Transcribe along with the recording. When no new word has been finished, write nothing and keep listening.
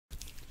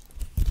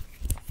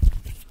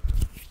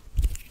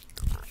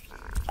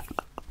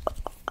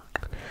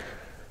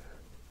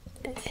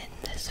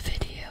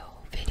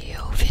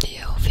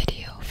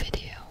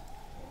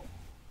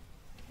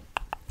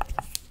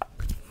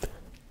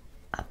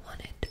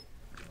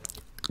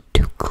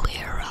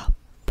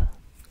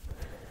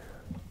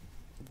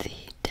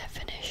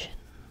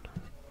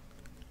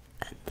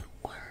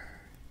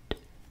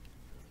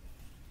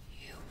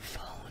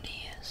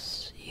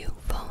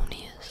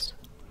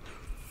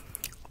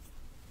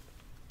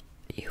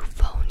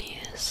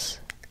Euphonious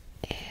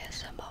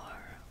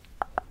ASMR.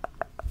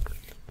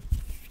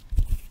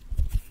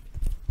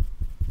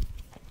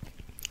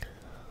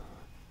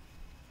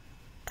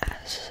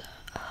 As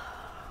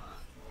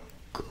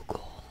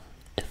Google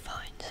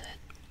defines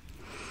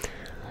it,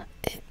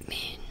 it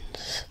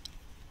means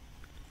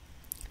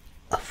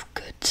of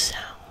good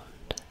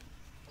sound,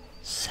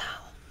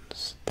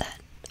 sounds that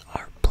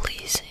are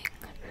pleasing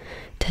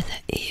to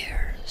the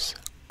ears.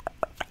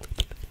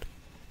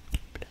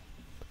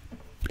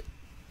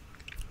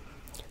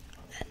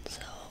 And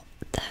so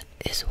that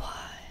is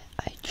why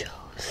I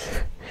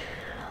chose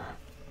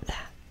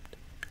that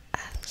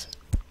as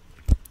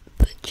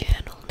the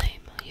channel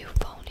name,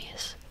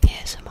 Euphonious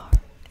ASMR.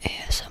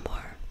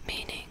 ASMR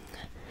meaning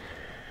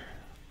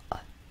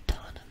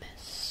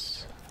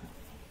autonomous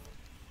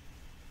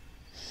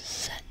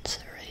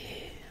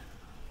sensory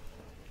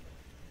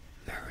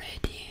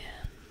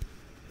meridian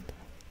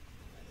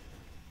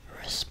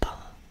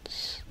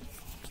response.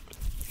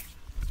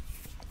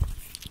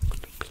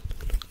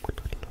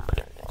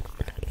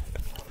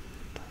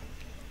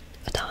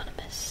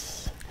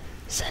 Autonomous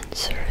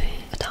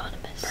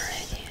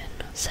meridian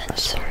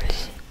sensory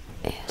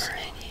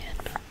meridian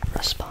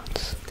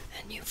response.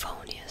 And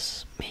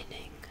euphonious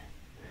meaning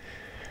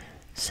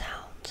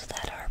sounds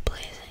that are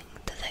pleasing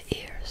to the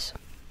ears.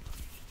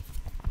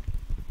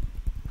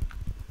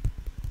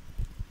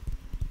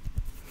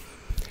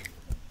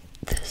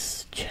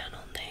 This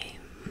channel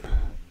name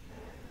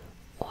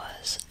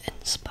was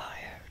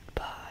inspired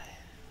by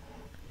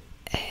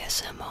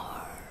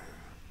ASMR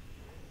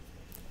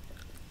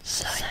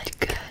silent